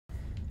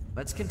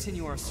Let's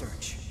continue our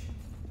search.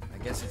 I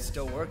guess it's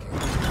still working.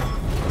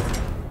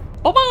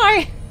 Oh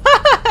my!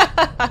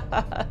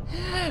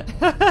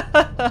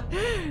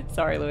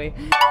 Sorry, Louis.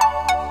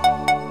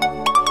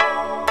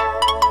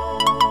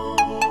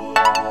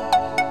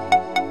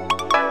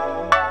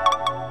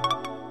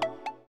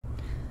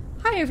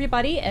 Hi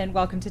everybody, and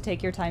welcome to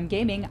Take Your Time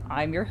Gaming.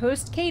 I'm your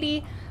host,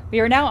 Katie. We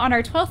are now on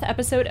our 12th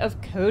episode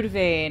of Code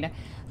Vein.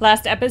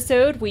 Last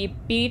episode, we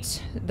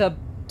beat the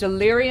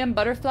Delirium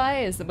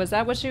Butterfly. Was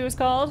that what she was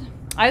called?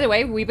 Either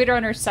way, we beat her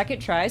on her second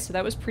try, so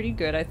that was pretty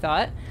good, I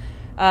thought.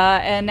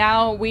 And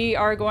now we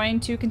are going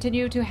to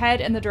continue to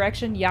head in the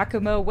direction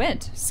Yakumo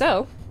went.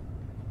 So,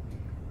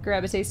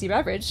 grab a tasty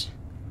beverage,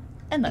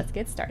 and let's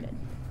get started.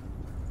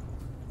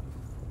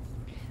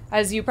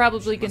 As you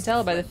probably can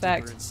tell by the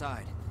fact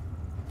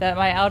that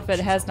my outfit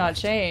has not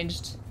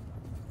changed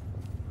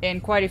in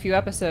quite a few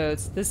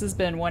episodes, this has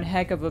been one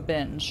heck of a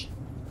binge.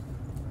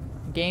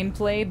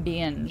 Gameplay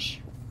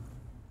binge.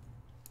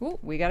 Ooh,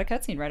 we got a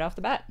cutscene right off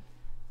the bat.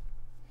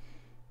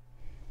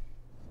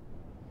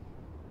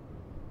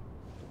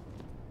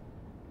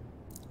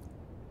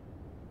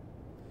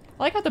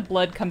 I like how the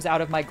blood comes out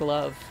of my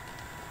glove.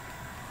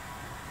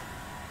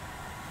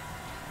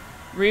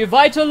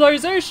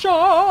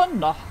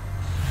 Revitalization!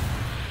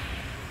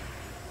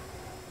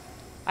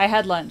 I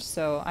had lunch,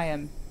 so I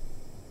am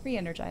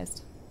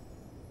re-energized.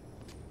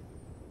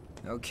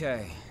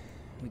 Okay,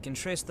 we can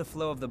trace the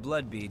flow of the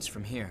blood beads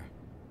from here.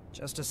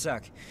 Just a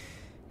sec.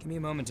 Give me a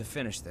moment to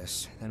finish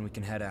this, then we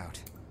can head out.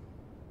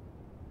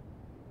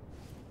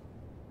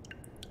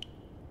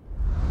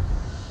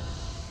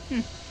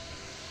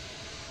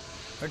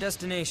 Our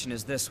destination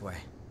is this way.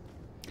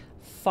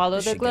 Follow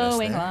the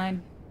glowing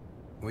line.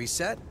 We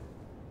set?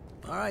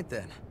 All right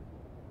then.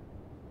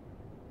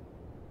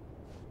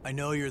 I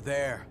know you're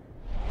there.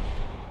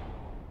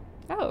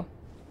 Oh.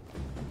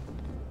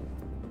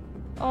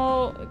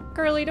 Oh,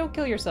 girlie, don't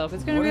kill yourself.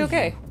 It's gonna be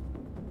okay.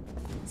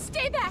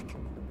 Stay back!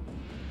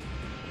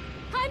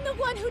 I'm the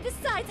one who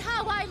decides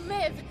how I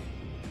live.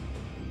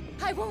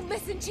 I won't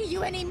listen to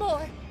you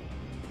anymore.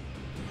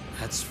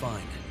 That's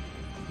fine.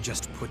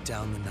 Just put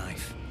down the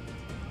knife.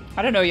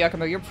 I don't know,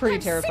 Yakumo, you're pretty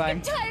terrifying.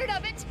 I'm sick and tired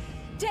of it!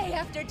 Day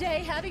after day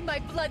having my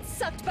blood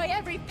sucked by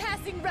every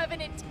passing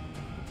revenant.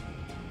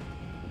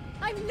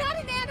 I'm not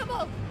an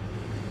animal!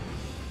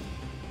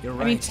 You're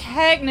right. I mean,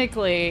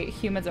 technically,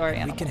 humans are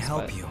animals. We can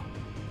help you.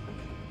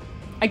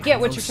 I get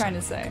what you're trying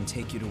to say. I can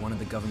take you to one of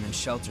the government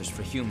shelters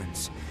for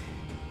humans.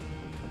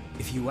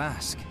 If you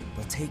ask,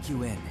 they'll take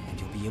you in, and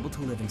you'll be able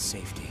to live in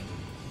safety.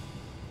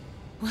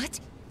 What?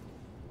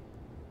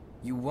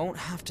 You won't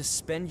have to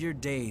spend your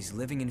days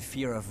living in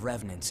fear of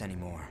revenants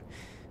anymore.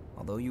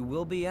 Although you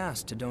will be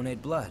asked to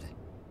donate blood.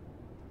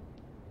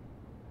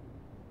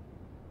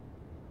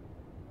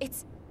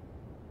 It's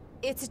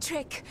a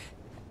trick.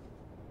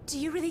 Do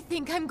you really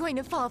think I'm going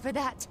to fall for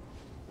that?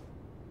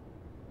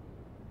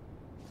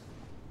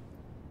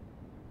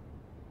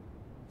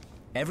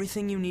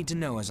 Everything you need to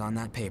know is on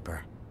that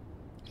paper.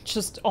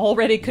 Just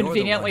already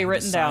conveniently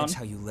written down. That's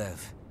how you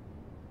live.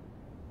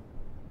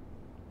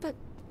 But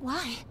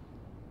why?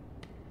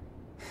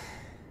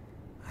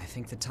 I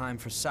think the time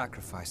for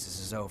sacrifices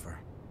is over.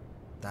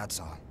 That's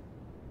all.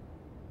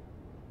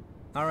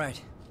 All right,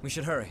 we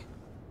should hurry.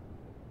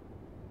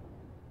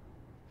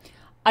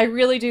 I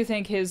really do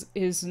think his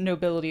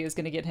nobility is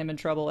going to get him in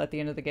trouble at the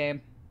end of the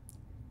game.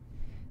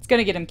 It's going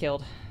to get him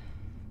killed.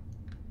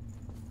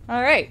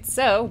 Alright,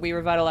 so we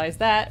revitalized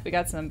that. We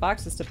got some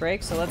boxes to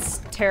break, so let's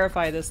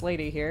terrify this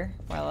lady here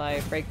while I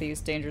break these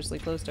dangerously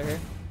close to her.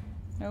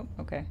 Nope,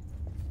 okay.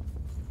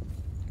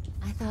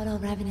 I thought all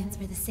revenants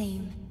were the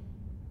same.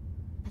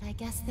 But I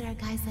guess there are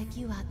guys like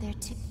you out there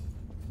too.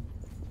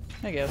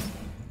 I guess.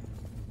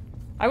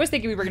 I was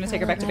thinking we were going to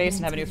take her back to base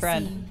and have a new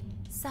friend.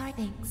 Sorry,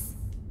 thanks.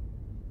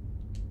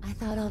 I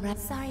thought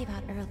sorry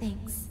about Earl,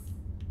 thanks.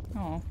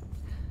 Oh.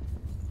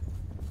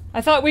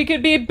 I thought we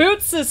could be boot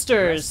Rest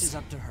sisters! is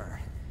up to her.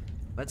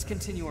 Let's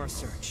continue our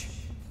search.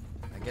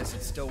 I guess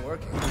it's still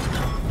working.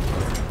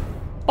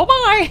 Oh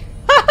my!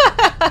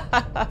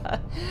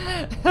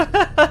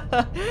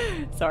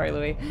 Sorry,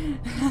 Louis.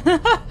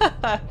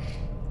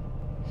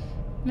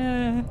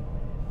 Nah.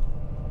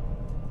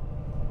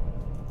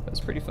 That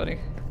was pretty funny.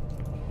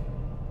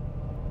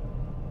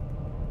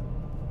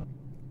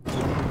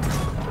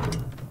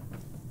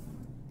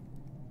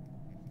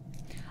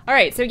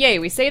 Alright, so yay,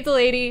 we saved the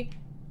lady,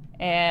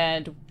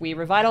 and we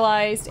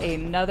revitalized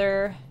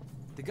another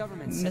The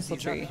government missile sends these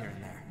up tree. here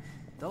and there.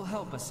 They'll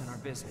help us in our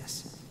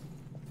business.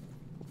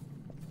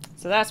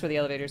 So that's where the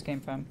elevators came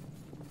from.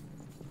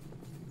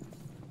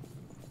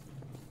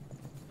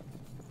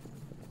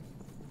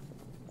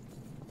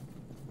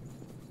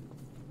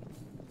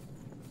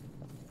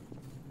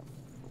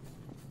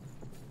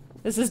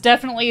 This is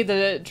definitely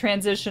the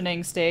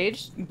transitioning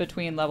stage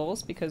between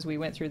levels, because we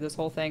went through this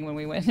whole thing when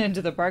we went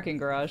into the parking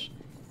garage.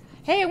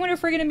 Hey, I wonder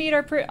if we're gonna meet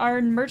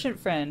our merchant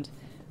friend.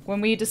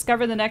 When we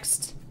discover the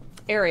next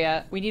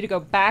area, we need to go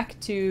back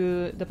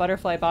to the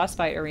butterfly boss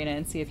fight arena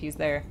and see if he's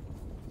there.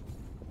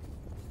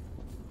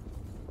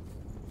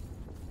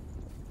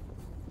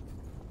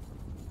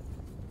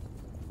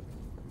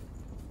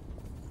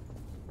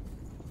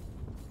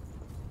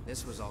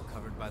 This was all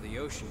covered by the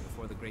ocean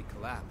before the Great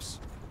Collapse.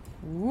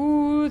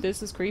 Ooh,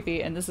 this is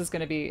creepy, and this is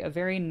going to be a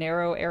very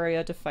narrow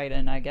area to fight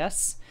in, I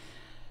guess.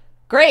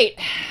 Great!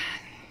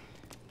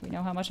 You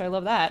know how much I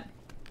love that.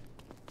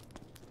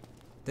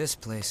 This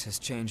place has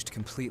changed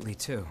completely,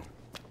 too.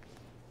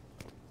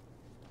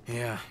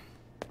 Yeah.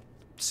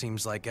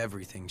 Seems like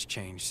everything's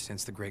changed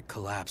since the Great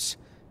Collapse.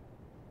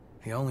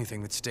 The only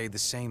thing that stayed the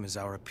same is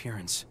our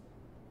appearance.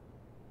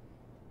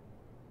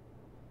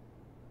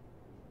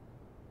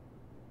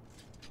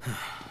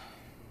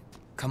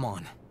 Come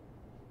on.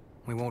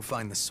 We won't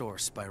find the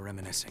source by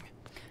reminiscing.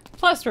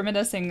 Plus,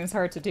 reminiscing is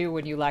hard to do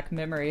when you lack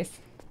memories.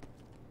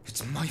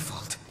 It's my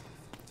fault.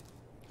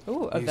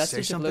 Ooh, a You say vestige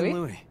of something, Louis?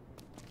 Louis?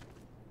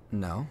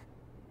 No.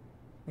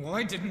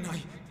 Why didn't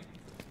I?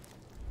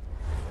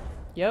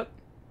 Yep.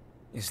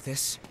 Is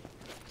this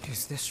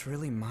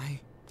really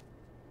my...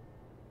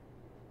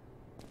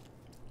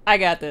 I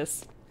got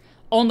this.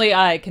 Only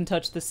I can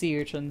touch the sea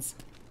urchins.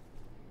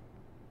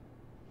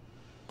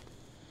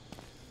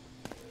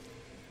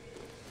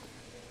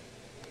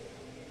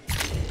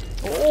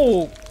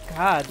 Oh,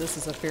 God, this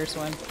is a fierce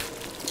one.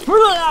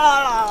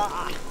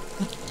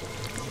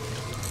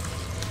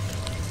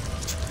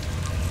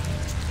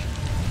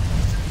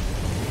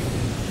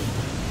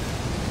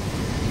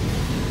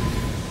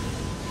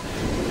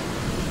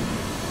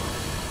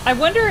 I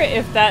wonder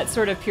if that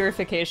sort of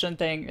purification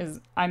thing is...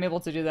 I'm able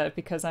to do that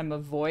because I'm a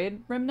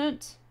void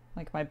remnant.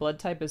 Like, my blood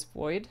type is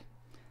void.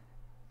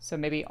 So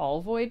maybe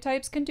all void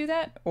types can do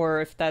that?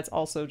 Or if that's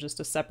also just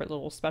a separate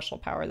little special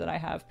power that I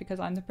have because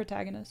I'm the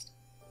protagonist.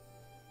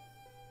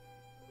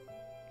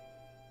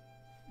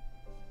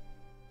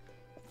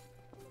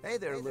 Hey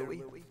there,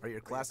 Louis. Are your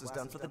classes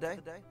done for the day?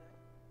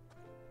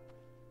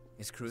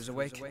 Is Cruz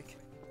awake?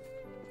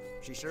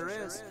 She sure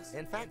is.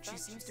 In fact, she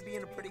seems to be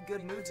in a pretty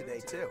good mood today,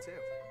 too.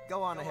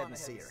 Go on ahead and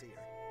see her.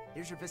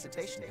 Here's your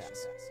visitation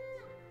pass.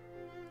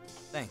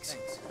 Thanks.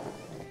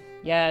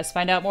 Yes,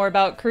 find out more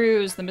about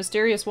Cruz, the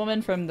mysterious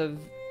woman from the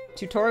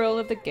tutorial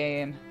of the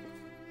game.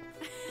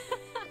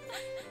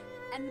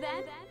 And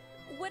then,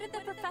 what did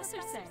the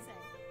professor say?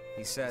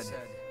 He said,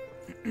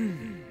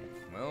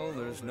 well,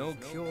 there's no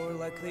cure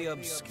like the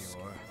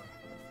obscure.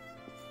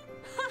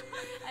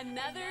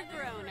 Another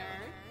groaner.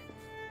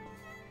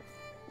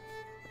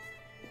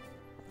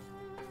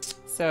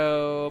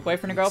 So,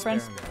 boyfriend and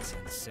girlfriend?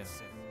 Experiments ensue.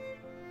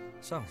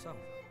 So,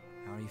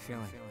 how are you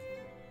feeling?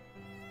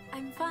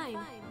 I'm fine.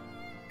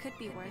 Could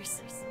be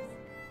worse.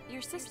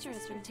 Your sister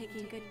has been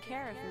taking good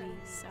care of me,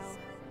 so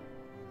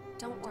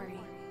don't worry.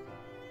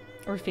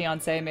 Or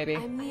fiance, maybe.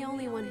 I'm the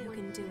only one who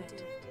can do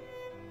it.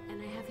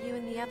 And I have you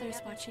and the others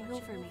watching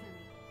over me.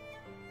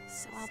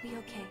 So I'll be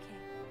okay.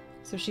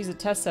 So she's a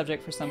test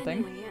subject for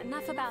something. Anyway,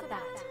 enough about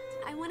that.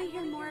 I want to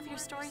hear more of your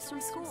stories from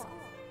school.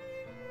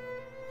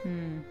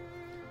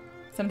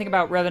 Something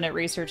about Revenant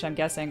research, I'm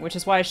guessing, which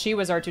is why she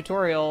was our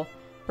tutorial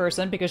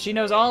person, because she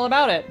knows all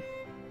about it.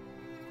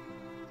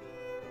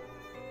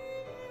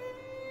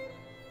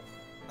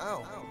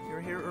 Oh,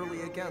 you're here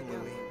early again,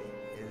 Louis.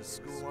 Is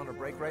school on a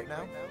break right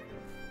now?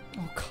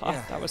 Oh god,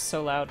 Yeah. that was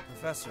so loud.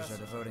 Professors are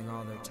devoting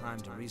all their time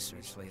to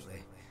research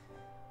lately.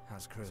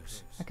 How's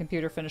Cruz? My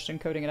computer finished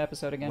encoding an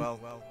episode again.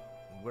 Well,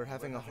 we're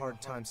having a hard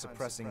time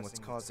suppressing what's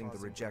causing the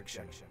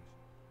rejection.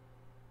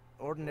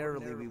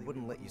 Ordinarily, we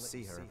wouldn't let you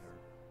see her.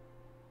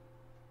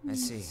 I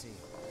see.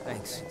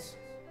 Thanks.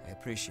 I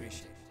appreciate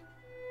it.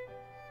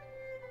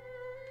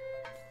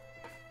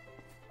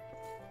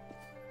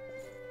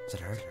 Does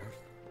it hurt?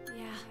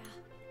 Yeah.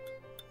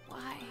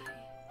 Why?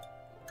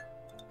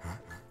 Huh?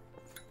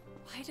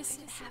 Why does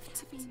it have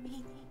to be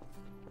me?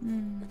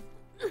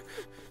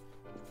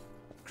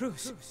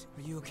 Cruz,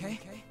 are you okay?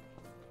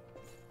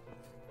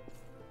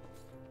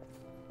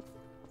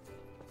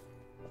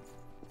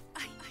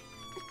 I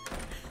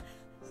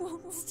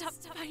won't stop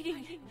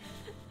fighting.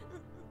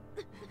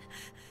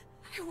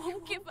 I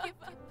won't give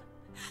up.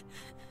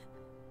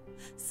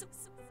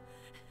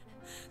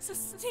 So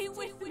stay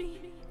with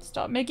me.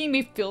 Stop making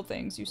me feel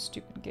things, you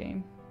stupid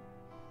game.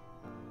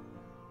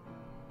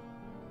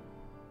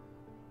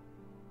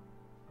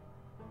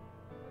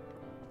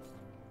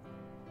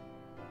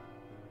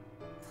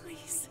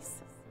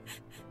 Please.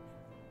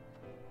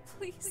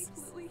 Please,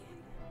 Louis.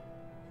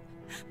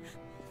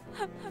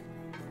 I'm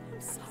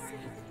sorry.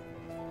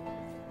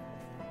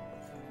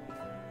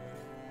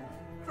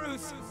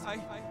 Cruz,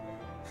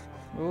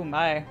 Ooh,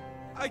 my.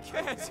 I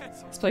can't.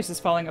 This place is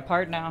falling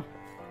apart now.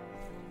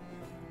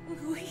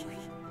 Louis.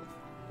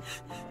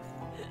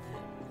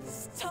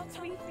 Stop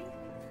me.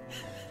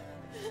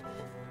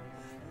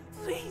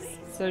 Please.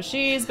 So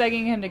she's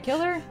begging him to kill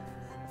her?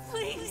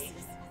 Please.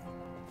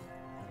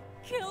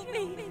 Kill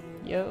me.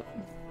 Yep.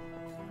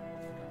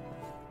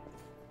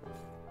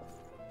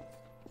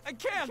 I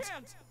can't.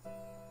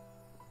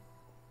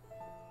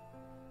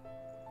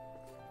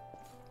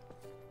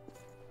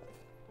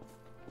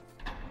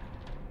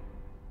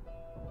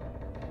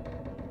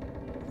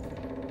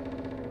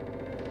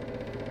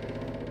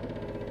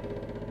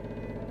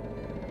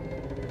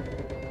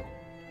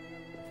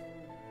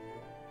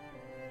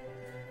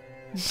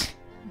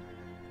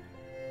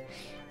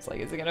 like,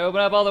 is it gonna open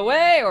up all the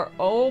way? Or,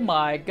 oh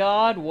my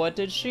god, what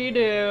did she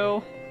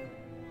do?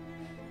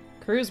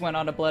 Cruz went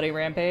on a bloody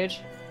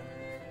rampage.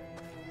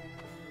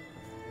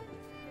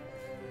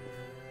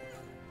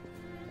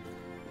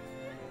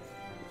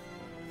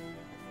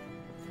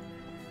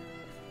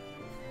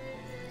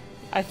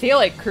 I feel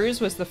like Cruz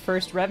was the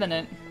first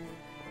Revenant.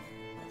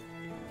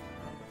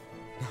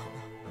 No.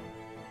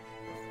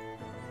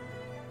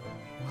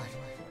 What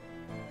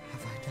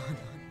have I done?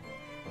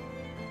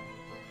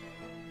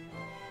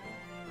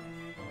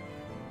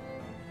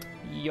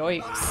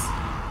 Yikes.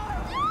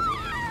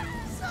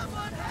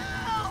 Someone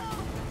help!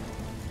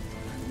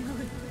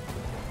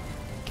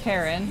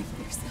 Karen.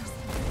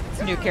 It's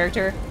a new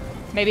character.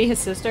 Maybe his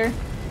sister?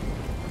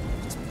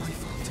 It's my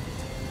fault.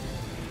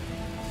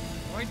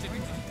 Why did we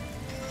do?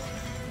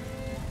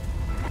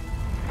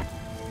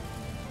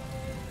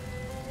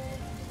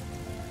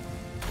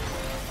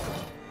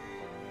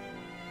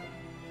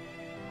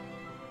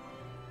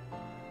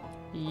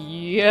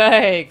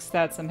 Yikes,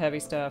 that's some heavy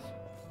stuff.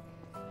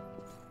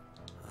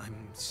 I'm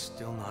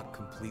still not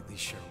completely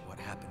sure what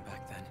happened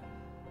back then.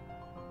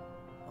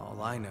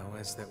 All I know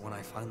is that when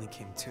I finally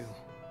came to,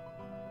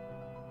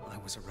 I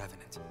was a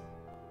Revenant.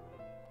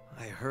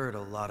 I heard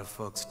a lot of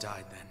folks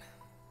died then,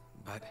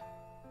 but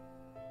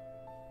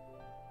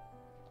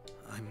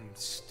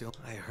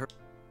I heard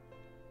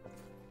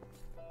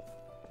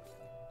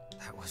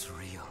That was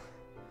real.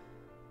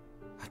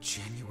 A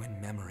genuine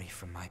memory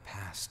from my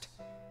past.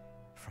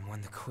 From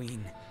when the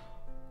Queen...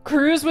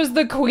 Cruz was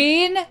the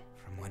queen?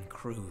 From when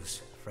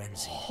Cruz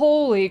frenzied.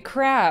 Holy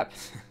crap.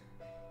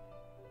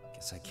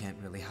 Guess I can't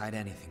really hide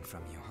anything from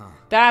you, huh?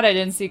 That I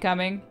didn't see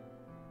coming.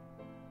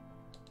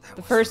 That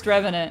The was first real.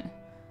 Revenant.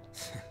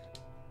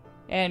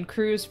 And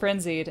Cruz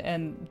frenzied,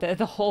 and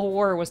the whole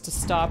war was to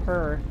stop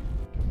her.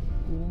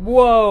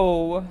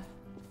 Whoa.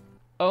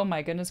 Oh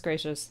my goodness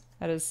gracious.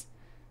 That is...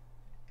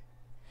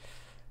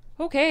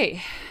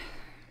 Okay.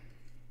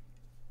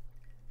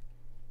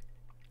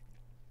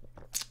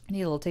 I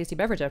need a little tasty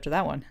beverage after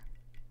that one.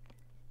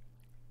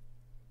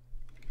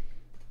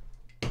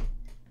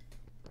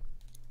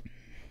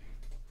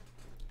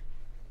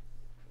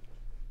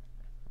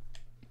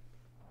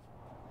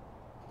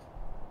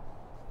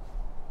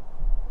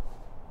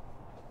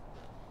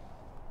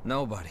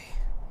 Nobody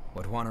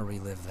would want to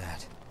relive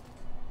that.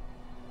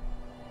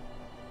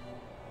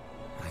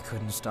 I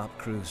couldn't stop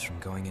Cruz from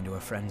going into a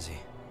frenzy.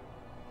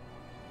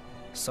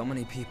 So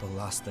many people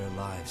lost their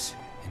lives,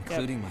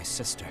 including my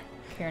sister.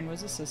 Karen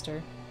was a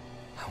sister.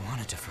 I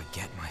wanted to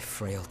forget my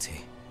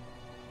frailty.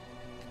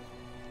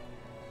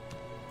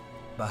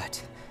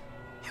 But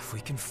if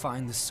we can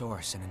find the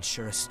source and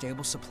ensure a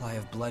stable supply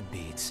of blood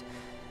beads,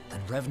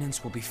 then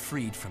Revenants will be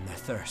freed from their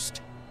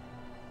thirst.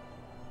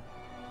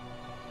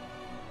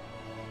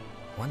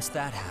 Once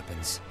that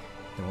happens,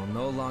 there will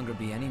no longer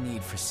be any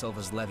need for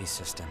Silva's levy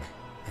system,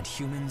 and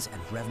humans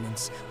and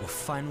Revenants will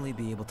finally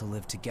be able to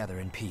live together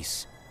in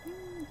peace.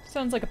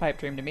 Sounds like a pipe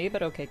dream to me,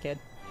 but okay, kid.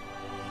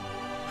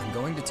 I'm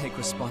going to take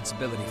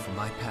responsibility for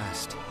my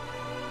past.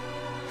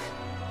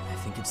 I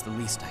think it's the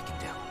least I can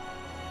do.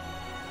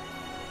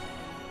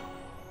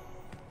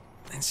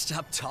 Then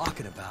stop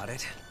talking about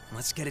it.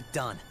 Let's get it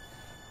done.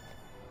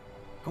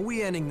 Are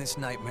we ending this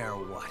nightmare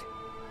or what?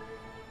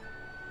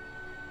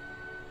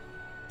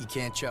 You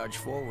can't charge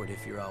forward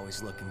if you're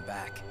always looking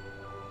back.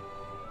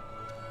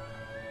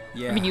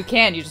 Yeah. I mean, you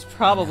can, you just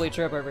probably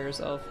trip over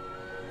yourself.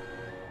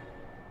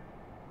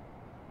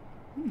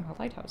 A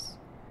lighthouse.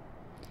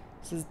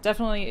 This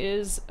definitely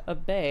is a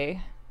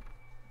bay.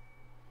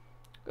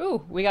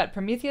 Ooh, we got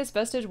Prometheus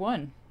Vestige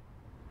 1.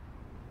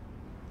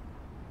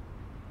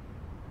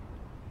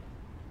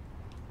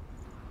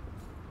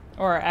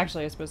 Or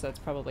actually, I suppose that's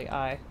probably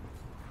I.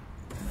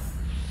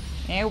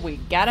 And we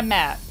got a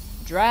map.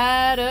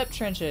 Dried up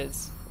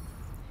trenches.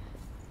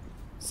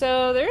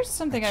 So there's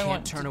something I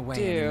want turn to away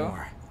do.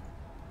 anymore.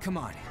 Come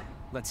on,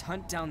 let's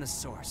hunt down the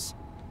source.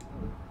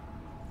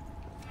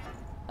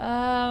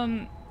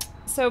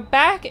 So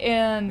back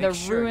in Make the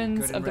sure you're ruins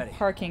good and of the ready.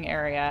 parking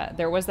area,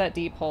 there was that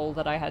deep hole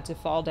that I had to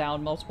fall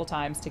down multiple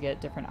times to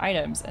get different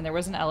items, and there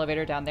was an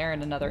elevator down there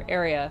in another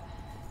area.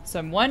 So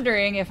I'm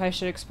wondering if I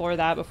should explore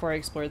that before I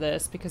explore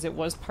this, because it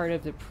was part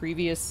of the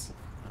previous...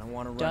 I don't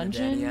want to run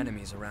into any Dungeon?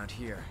 enemies around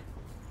here.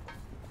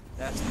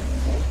 That's...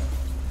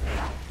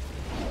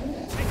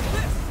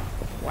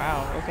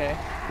 Wow, okay.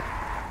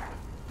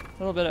 A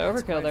little bit of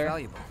That's overkill quite there.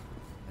 valuable.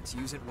 Let's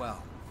use it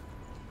well.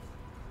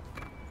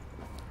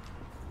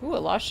 Ooh, a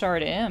Lost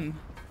Shard M.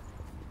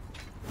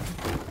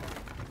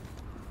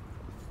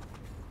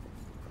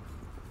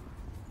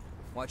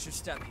 Watch your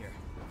step here.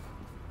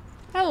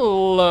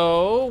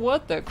 Hello,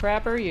 what the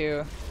crap are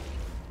you?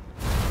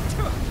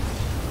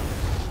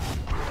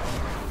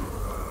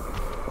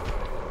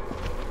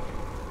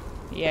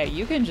 Yeah,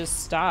 you can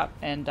just stop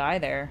and die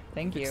there.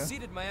 Thank you.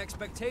 Exceeded my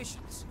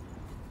expectations.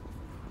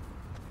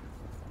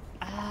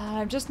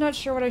 I'm just not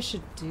sure what I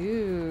should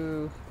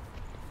do.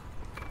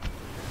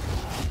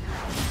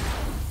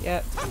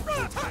 Yep.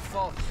 My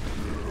fault.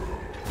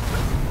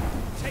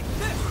 Take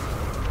this.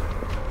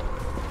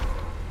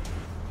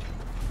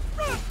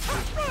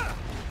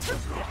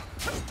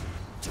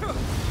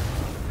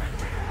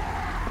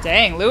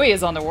 Dang, Louis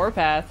is on the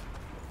Warpath.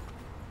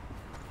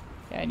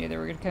 Yeah, I knew they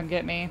were gonna come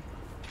get me.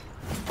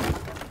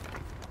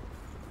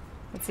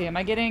 Let's see, am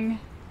I getting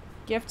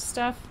gift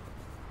stuff?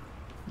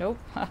 Nope.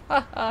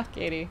 Haha,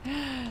 Katie.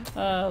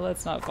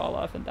 Let's not fall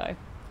off and die.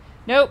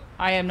 Nope,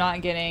 I am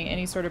not getting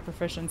any sort of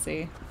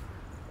proficiency.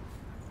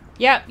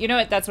 Yeah, you know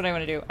what? That's what I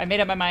want to do. I made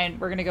up my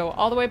mind. We're gonna go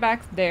all the way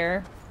back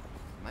there.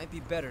 Might be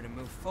better to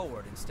move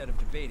forward instead of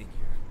debating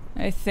here.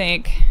 I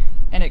think.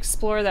 And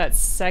explore that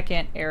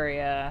second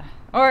area.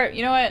 Or,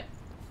 you know what?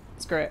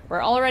 Screw it.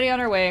 We're already on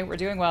our way. We're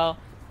doing well.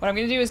 What I'm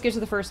gonna do is get to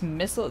the first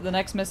missile, the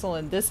next missile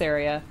in this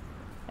area.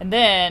 And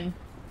then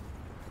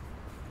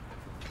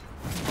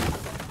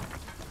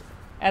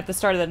at the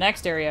start of the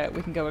next area,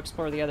 we can go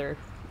explore the other.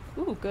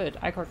 Ooh, good.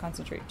 Ichor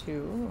concentrate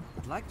too.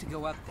 I'd like to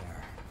go up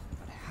there,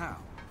 but how?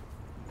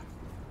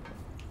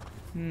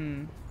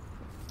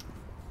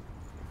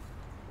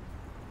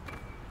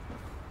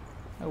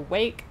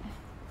 Awake.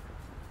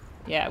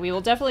 Yeah, we will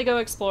definitely go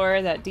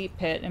explore that deep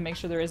pit and make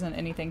sure there isn't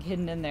anything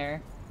hidden in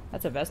there.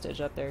 That's a vestige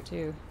up there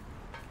too.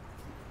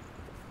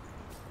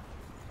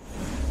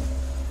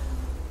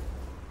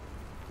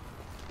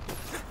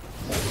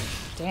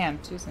 Damn,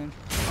 too soon.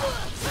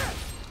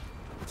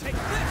 Take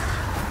this.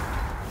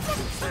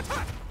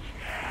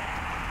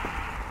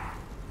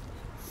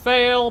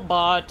 Fail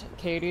bot.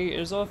 Katie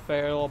is a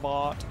fail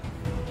bot.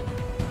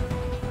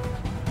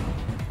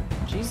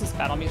 Jesus,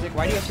 battle music.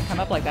 Why do you have to come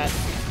up like that?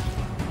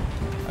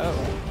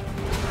 Oh.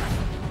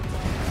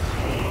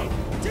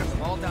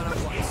 Them all down at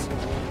once.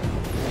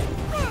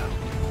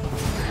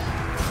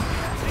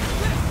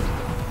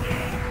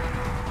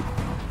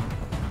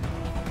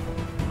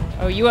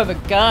 Oh, you have a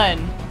gun.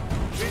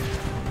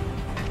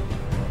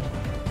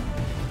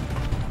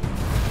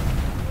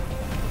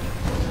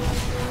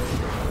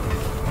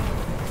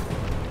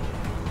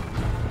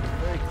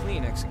 Very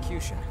clean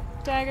execution.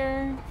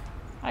 Dagger.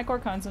 Ichor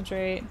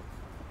concentrate.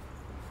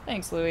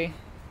 Thanks, Louis.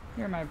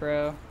 You're my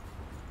bro.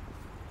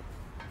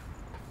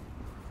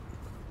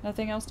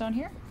 Nothing else down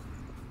here?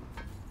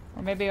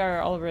 Or maybe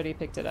I already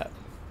picked it up.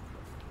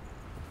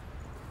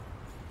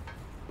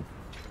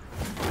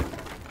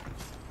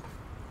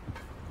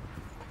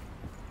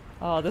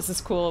 Oh, this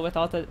is cool with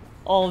all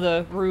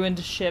the ruined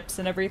ships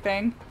and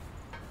everything.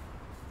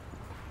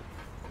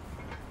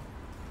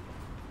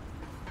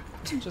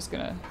 I'm just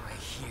gonna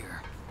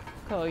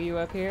call you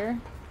up here.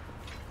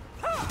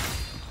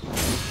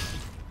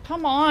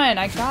 Come on,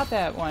 I got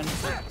that one.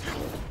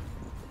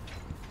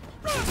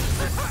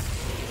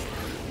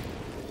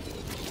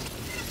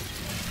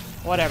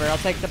 Whatever, I'll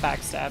take the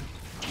backstab.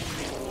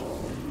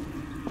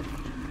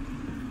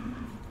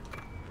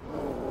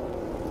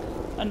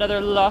 Another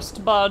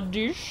lost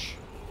body.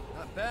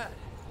 Not bad.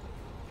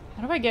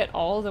 How do I get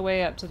all the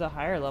way up to the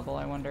higher level,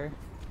 I wonder?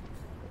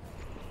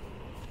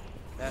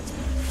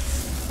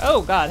 That's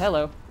Oh god,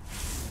 hello.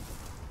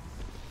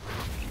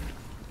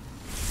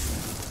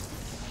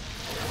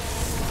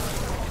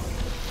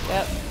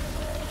 Yep.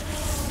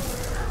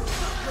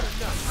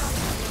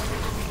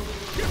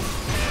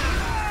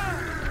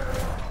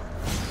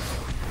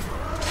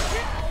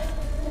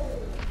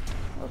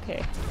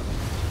 Okay.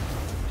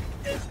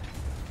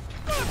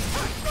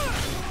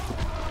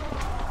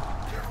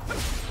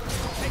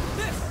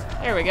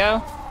 There we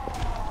go.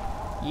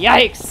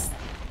 Yikes!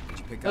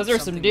 Those are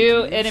some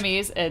new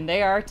enemies, and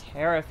they are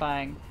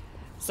terrifying.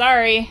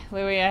 Sorry,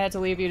 Louis, I had to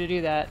leave you to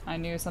do that. I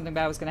knew something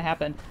bad was going to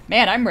happen.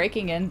 Man, I'm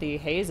raking in the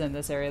haze in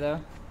this area, though.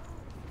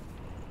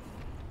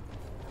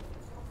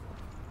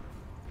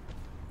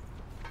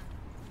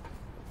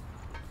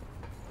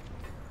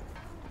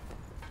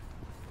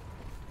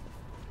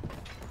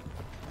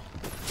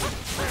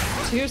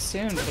 Too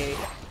soon, Kate.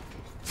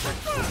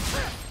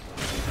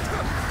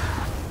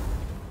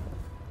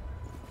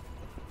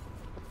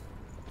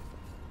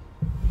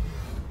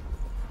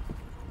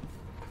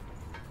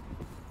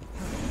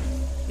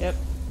 Yep.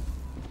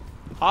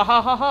 Ha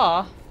ha ha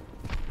ha.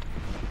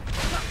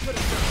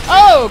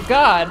 Oh,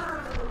 God!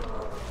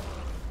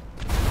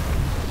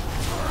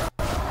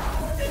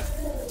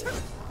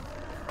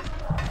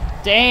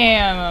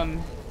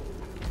 Damn!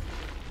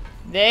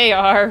 They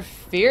are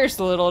fierce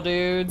little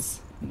dudes.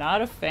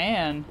 Not a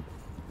fan.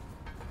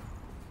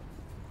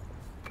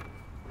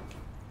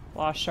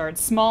 Lost shard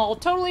small.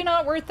 Totally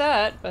not worth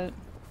that, but...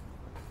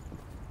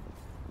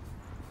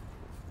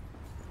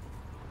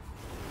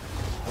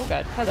 Oh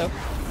god, hello.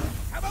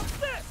 How about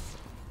this?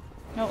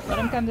 No, let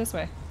him come this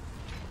way.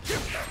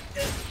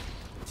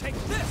 Take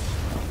this.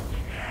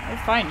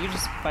 Oh, fine, you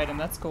just fight him,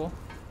 that's cool.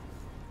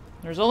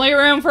 There's only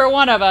room for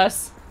one of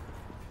us.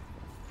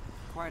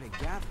 Quite a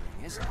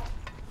gathering, isn't it?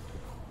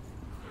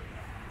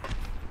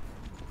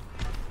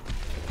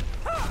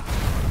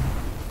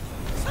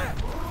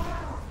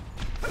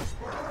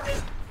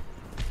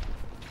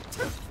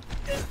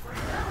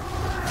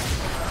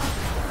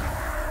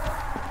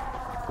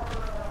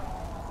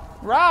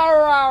 Rah,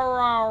 rah,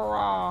 rah,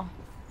 rah.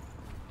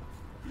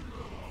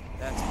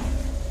 That's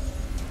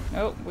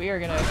Oh, we are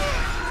gonna...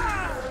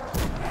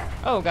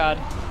 Oh god.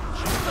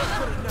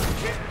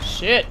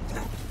 Shit.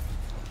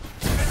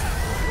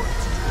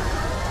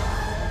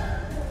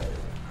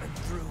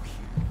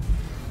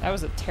 That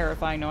was a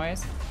terrifying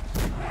noise.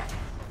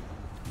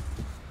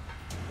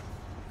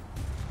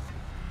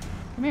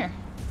 Come here.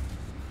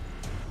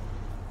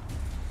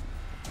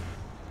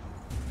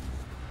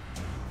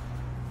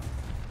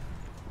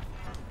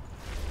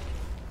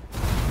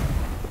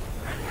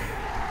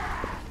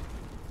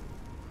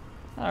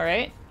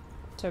 Alright.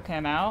 Took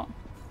him out.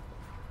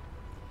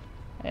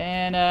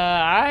 And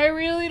I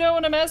really don't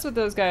want to mess with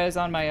those guys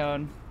on my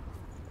own.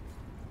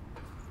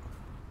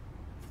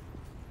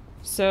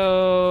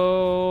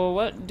 So,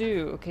 what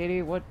do?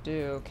 Katie, what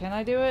do? Can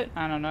I do it?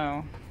 I don't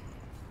know.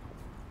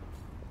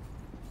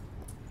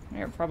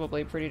 You're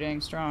probably pretty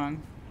dang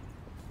strong.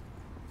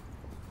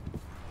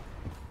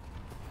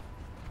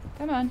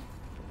 Come on.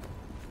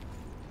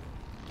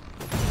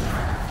 Get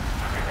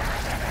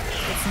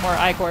some more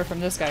ichor from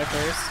this guy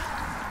first.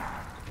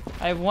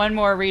 I have one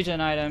more region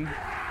item.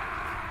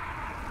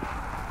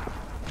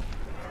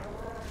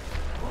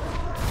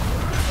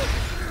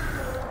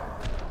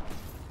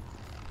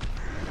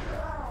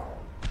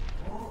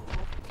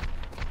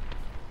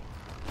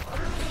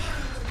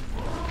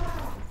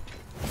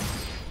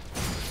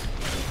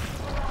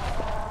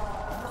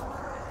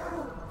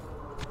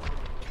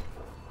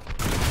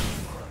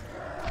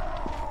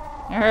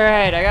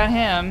 Alright, I got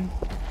him.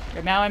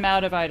 But now I'm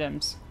out of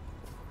items.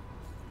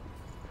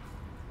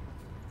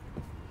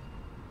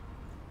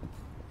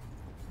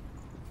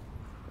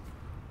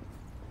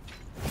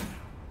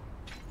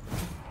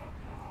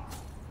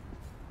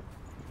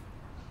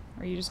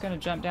 Are you just gonna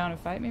jump down and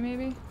fight me,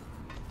 maybe?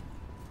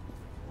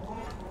 Oh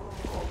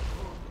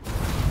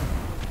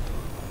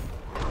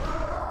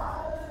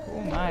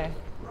my.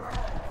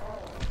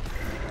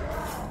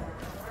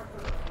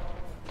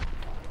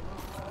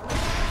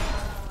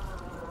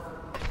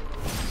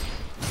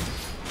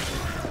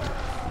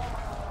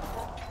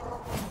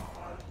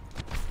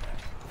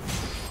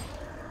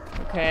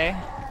 Okay.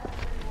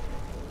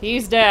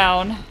 He's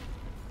down.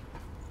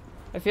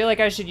 I feel like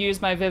I should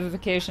use my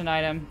vivification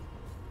item.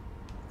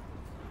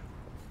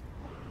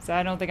 So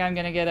I don't think I'm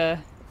gonna get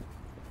a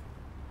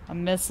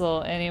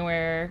missile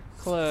anywhere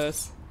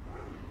close.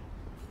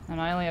 And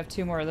I only have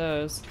 2 more of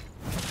those.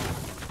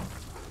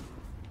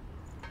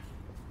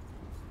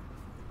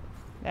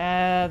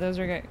 Those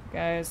are good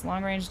guys.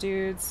 Long range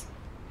dudes.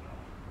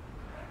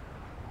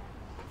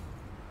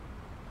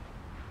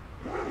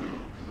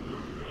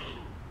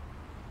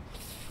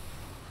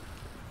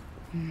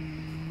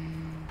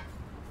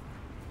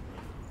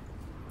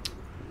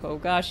 Oh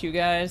gosh, you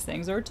guys,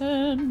 things are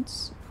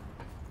tense.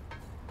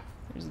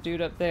 There's a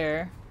dude up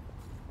there.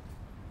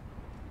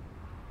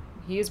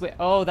 He is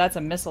oh, that's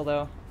a missile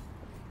though.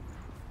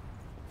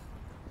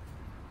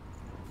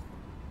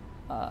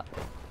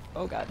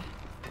 Oh god.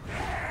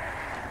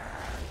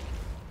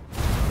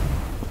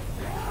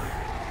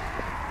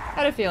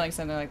 Had a feeling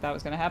something like that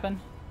was gonna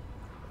happen.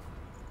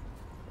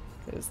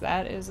 Because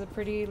that is a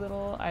pretty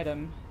little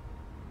item.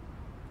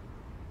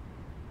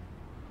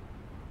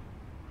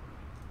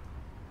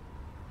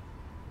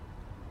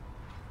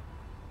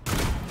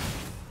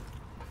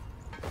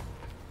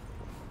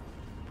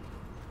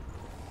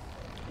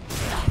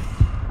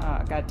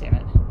 God damn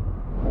it.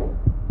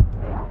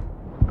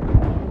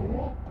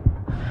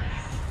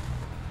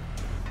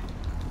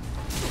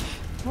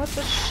 What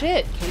the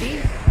shit,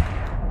 Katie?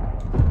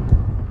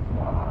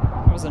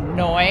 That was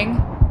annoying.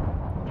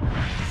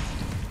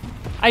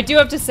 I do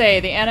have to say,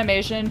 the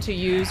animation to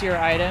use your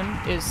item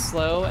is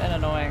slow and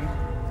annoying.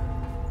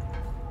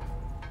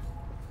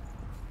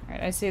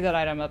 Alright, I see that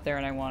item up there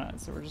and I want it,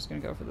 so we're just gonna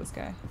go for this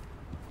guy.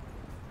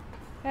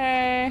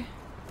 Hey!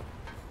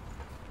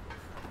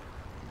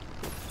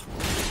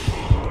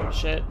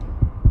 Shit.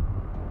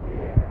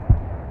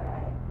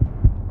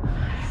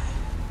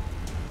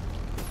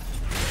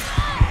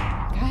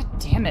 God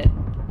damn it.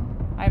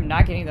 I am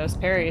not getting those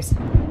parries.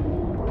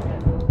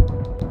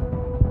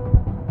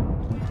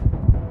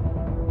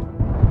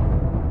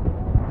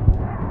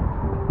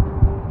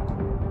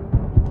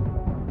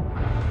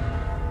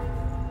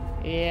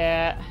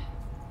 Yeah.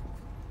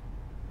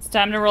 It's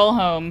time to roll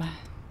home.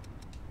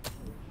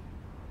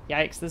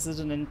 Yikes, this is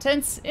an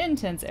intense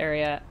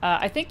area.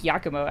 I think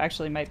Yakumo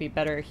actually might be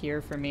better here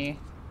for me.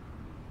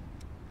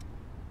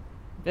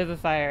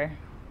 Vivifier.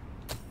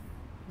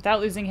 Without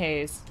losing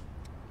haze.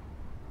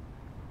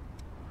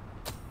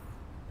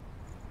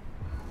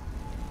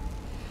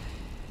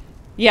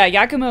 Yeah,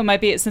 Yakumo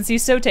might be, since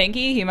he's so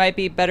tanky, he might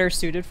be better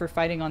suited for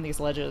fighting on these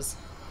ledges.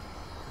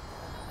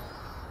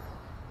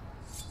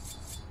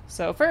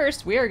 So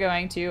first, we are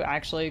going to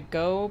actually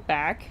go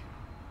back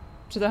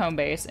to the home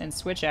base and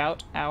switch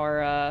out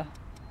our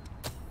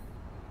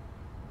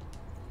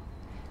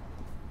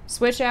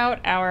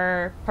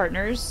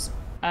partners,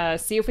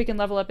 see if we can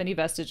level up any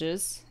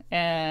vestiges,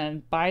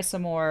 and buy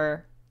some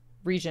more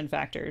region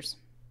factors.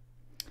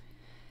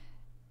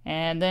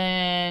 And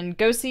then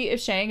go see if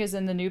Shang is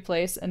in the new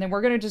place, and then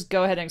we're going to just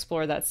go ahead and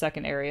explore that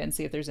second area and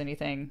see if there's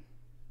anything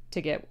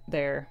to get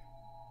there.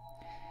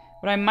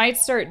 What I might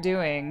start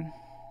doing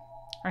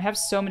I have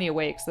so many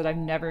awakes that I've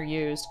never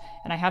used,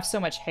 and I have so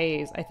much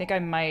haze. I think I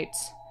might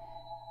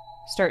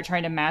start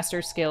trying to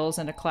master skills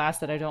in a class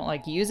that I don't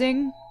like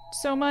using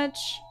so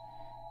much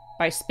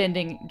by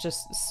spending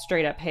just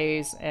straight up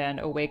haze and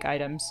awake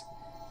items.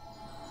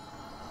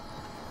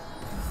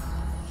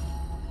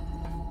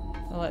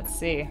 Well, let's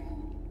see.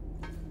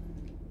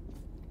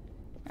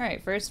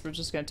 Alright, first we're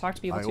just going to talk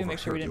to people too, make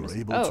sure we didn't miss...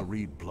 You're able to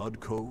read blood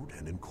code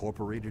and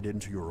incorporate it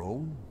into your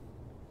own?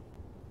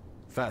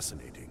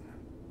 Fascinating.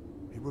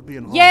 It would be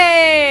an honor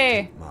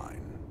Yay! to take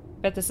mine.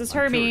 Bet this is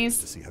I'm curious Hermes.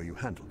 to see how you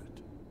handle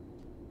it.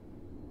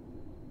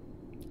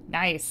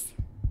 Nice.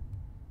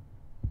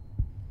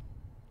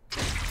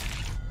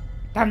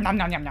 Nom nom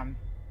nom nom nom.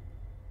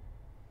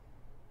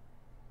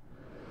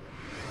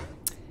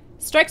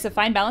 Strikes a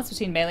fine balance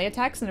between melee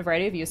attacks and a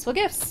variety of useful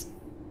gifts.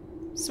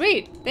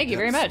 Sweet. Thank you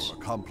very much. A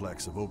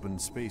complex of open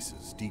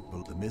spaces deep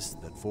below the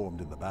mist that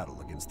formed in the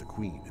battle against the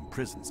Queen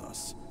imprisons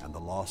us, and the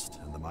Lost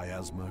and the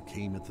Miasma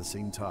came at the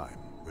same time,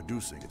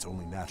 reducing it's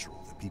only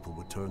natural that people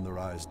would turn their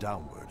eyes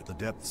downward. The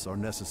depths are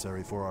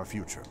necessary for our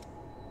future.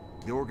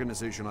 The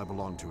organization I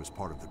belong to is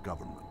part of the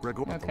government.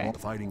 Okay.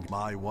 Fighting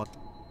my one.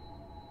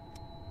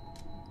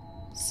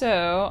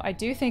 So, I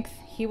do think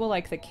he will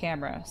like the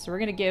camera. So we're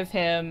going to give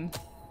him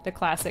the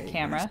classic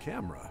camera. Nice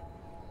camera.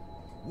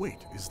 Wait,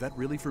 is that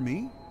really for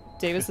me?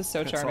 Davis is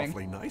so charming. That's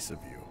awfully nice of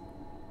you.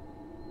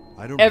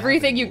 I don't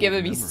Everything have you any give old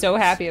him, he's memories. so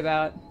happy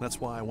about.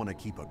 That's why I want to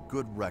keep a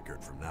good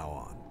record from now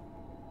on.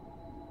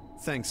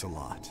 Thanks a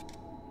lot.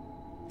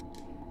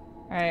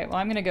 Alright, well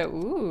I'm gonna go...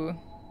 Ooh.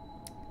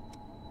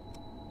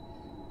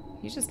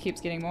 He just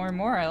keeps getting more and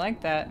more. I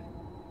like that.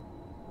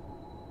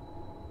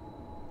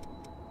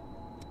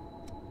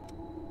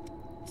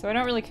 So I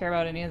don't really care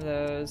about any of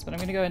those, but I'm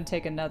gonna go ahead and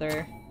take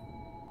another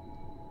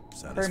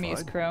Hermes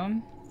Satisfied?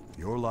 Chrome.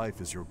 Your life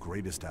is your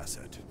greatest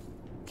asset.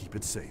 Keep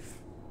it safe.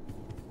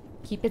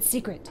 Keep it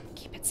secret.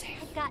 Keep it safe.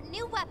 I've got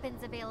new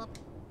weapons available.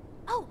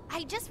 Oh,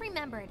 I just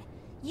remembered.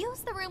 Use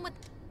the room with...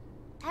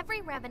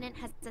 Every revenant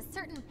has a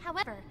certain...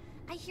 However,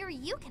 I hear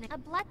you can... A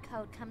blood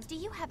code comes. Do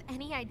you have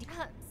any idea?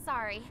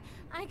 Sorry.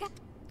 I got...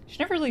 She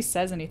never really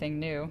says anything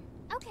new.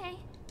 Okay.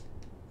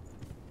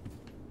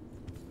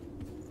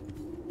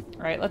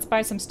 Alright, let's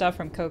buy some stuff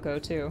from Coco,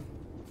 too.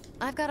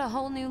 I've got a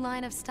whole new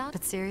line of stuff.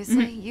 But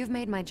seriously, you've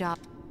made my job...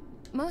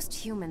 Most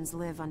humans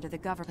live under the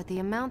government, but the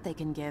amount they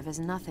can give is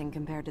nothing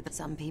compared to the...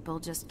 Some people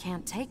just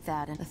can't take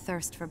that, and the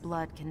thirst for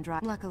blood can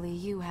drive... Luckily,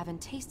 you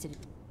haven't tasted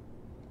it.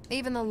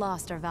 Even the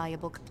lost are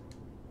valuable.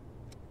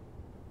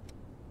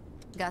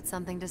 Got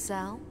something to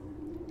sell?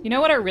 You know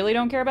what I really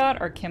don't care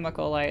about? Are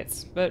chemical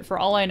lights. But for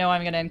all I know,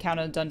 I'm going to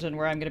encounter a dungeon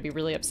where I'm going to be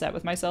really upset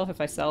with myself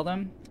if I sell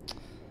them.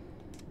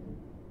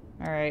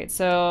 Alright,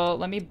 so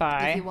let me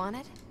buy... If you want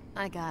it,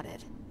 I got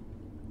it.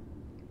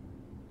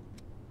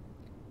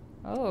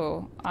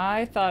 Oh,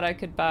 I thought I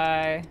could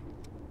buy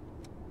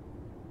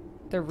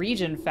the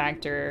region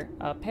factor.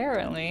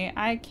 Apparently,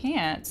 I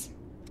can't.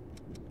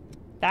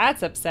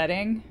 That's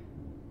upsetting.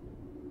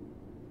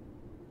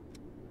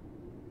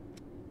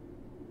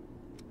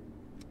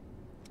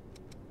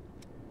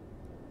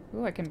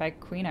 Ooh, I can buy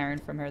Queen Iron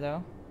from her,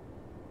 though.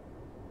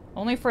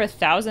 Only for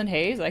 1,000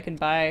 haze, I can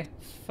buy...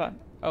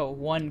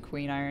 one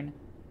Queen Iron.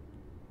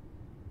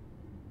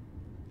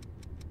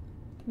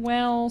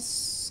 Well,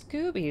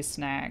 Scooby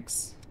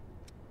Snacks.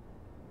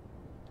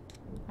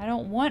 I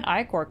don't want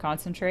Ichor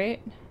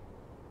Concentrate.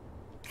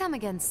 Come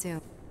again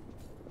soon.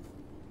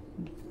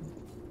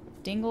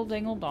 Dingle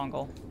dingle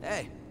dongle.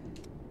 Hey,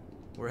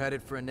 we're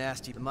headed for a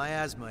nasty... The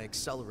miasma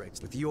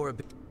accelerates with your...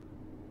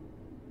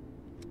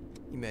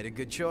 You made a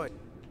good choice.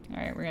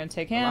 Alright, we're gonna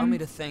take him. Allow me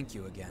to thank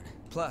you again.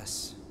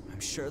 Plus, I'm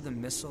sure the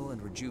missile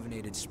and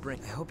rejuvenated spring...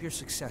 I hope you're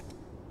successful.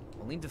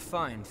 We'll need to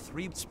find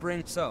 3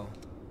 spring... So...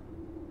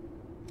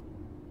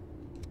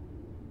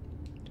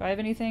 Do I have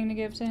anything to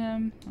give to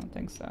him? I don't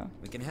think so.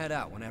 We can head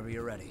out whenever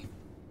you're ready.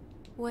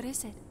 What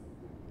is it?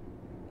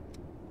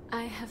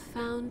 I have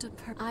found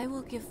I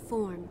will give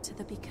form to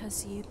the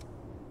because you...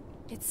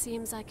 It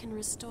seems I can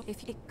restore...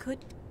 If it could...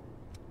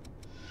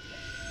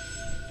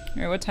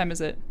 Alright, what time is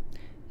it?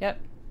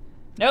 Yep.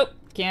 Nope.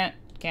 Can't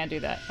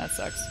do that. That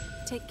sucks.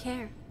 Take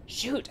care.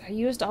 Shoot, I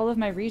used all of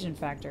my region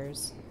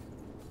factors.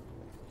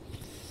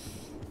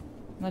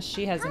 Unless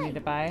she has any to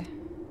buy.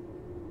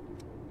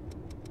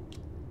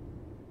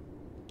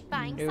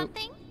 Buying Nope.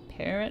 something?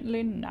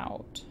 Apparently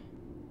not.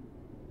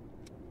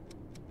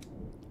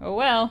 Oh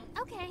well.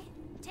 Okay.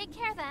 Take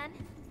care then.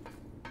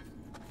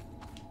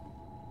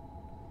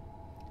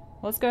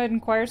 Let's go ahead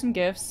and acquire some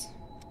gifts.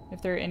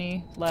 If there are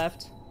any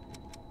left.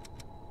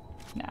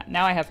 Nah,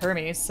 now I have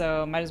Hermes,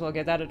 so might as well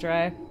give that a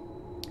try.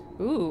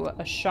 Ooh,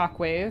 a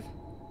shockwave.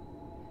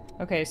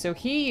 Okay, so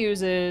he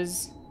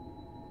uses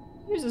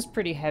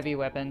pretty heavy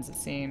weapons, it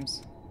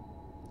seems.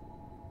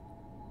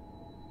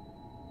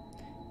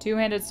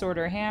 Two-handed sword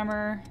or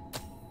hammer.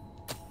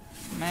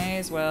 May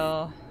as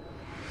well.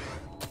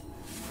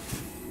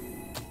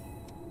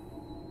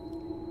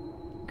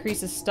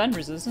 Increases stun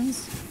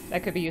resistance.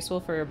 That could be useful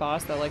for your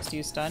boss that likes to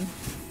use stun.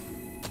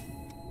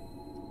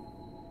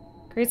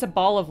 Creates a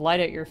ball of light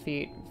at your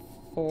feet.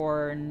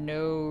 for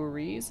no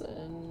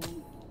reason.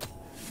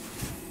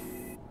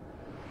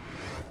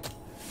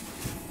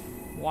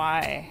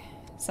 Why?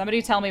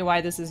 Somebody tell me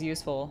why this is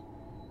useful.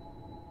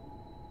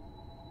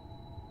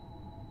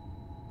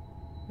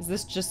 Is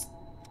this just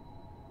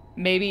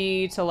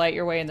maybe to light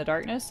your way in the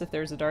darkness if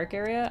there's a dark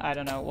area? I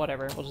don't know.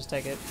 Whatever. We'll just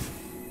take it.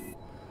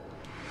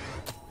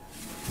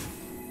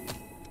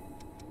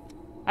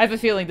 I have a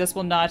feeling this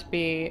will not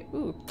be...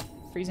 Ooh,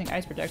 freezing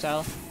ice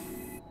projectile.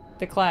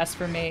 The class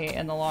for me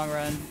in the long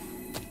run.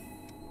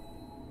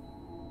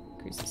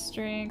 Increases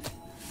strength.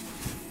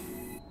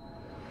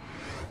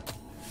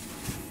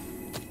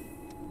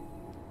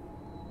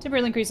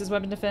 Temporarily increases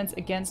weapon defense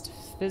against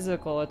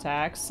physical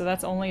attacks, so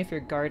that's only if you're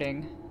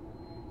guarding.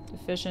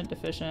 Deficient,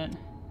 deficient,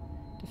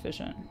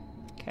 deficient.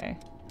 Okay.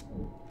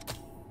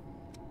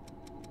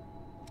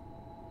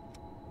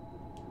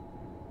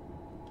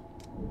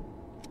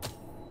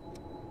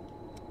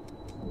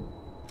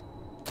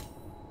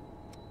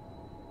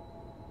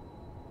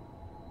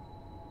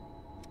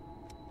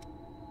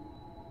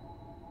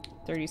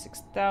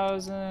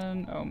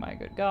 $36,000. Oh my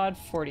good god.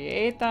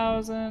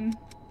 48,000.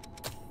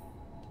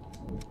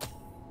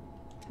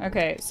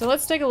 Okay, so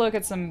let's take a look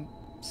at some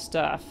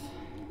stuff.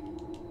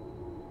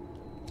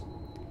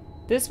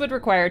 This would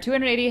require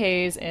 280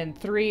 haze and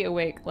 3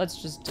 awake.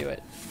 Let's just do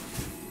it.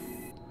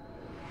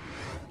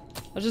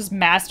 Let's just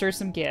master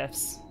some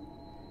gifts.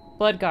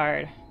 Blood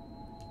guard.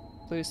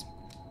 Boost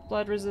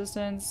blood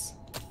resistance.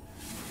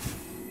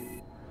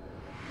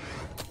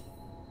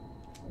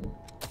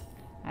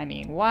 I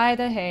mean, why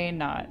the hey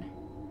not?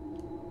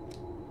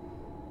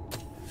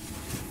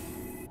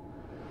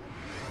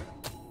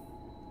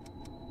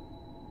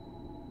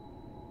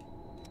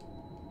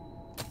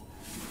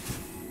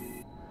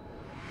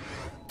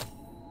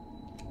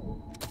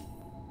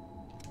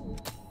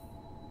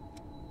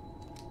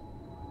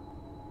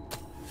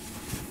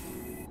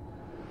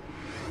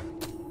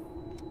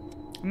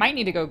 I might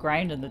need to go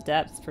grind in the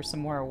depths for some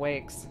more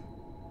awakes.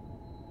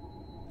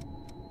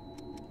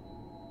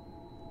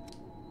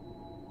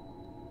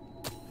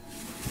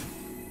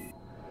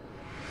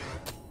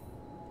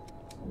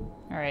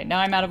 Alright, now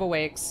I'm out of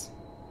awakes.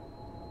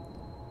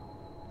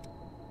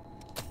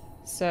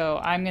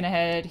 So I'm gonna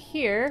head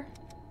here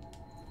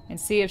and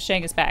see if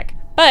Shang is back.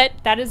 But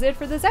that is it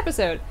for this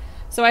episode.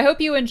 So I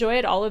hope you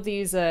enjoyed all of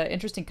these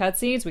interesting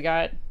cutscenes. We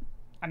got,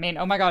 I mean,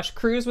 oh my gosh,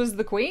 Cruz was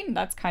the queen?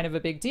 That's kind of a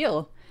big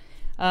deal.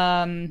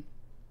 I'll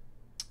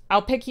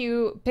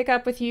pick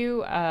up with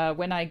you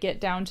when I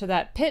get down to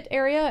that pit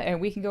area and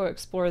we can go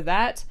explore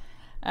that.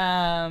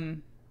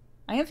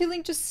 I am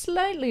feeling just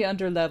slightly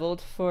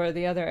underleveled for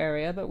the other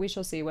area, but we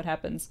shall see what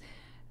happens.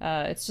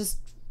 It's just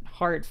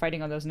hard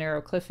fighting on those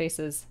narrow cliff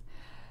faces.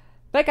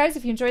 But guys,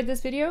 if you enjoyed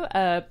this video,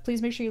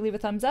 please make sure you leave a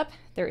thumbs up.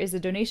 There is a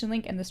donation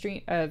link in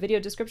the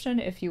video description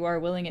if you are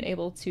willing and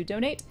able to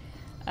donate.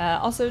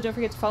 Also, don't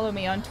forget to follow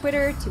me on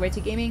Twitter,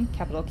 TYT Gaming,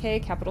 capital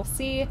K, capital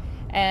C,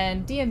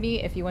 and DM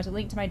me if you want a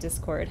link to my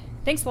Discord.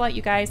 Thanks a lot,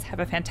 you guys. Have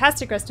a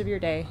fantastic rest of your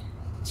day.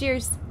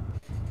 Cheers!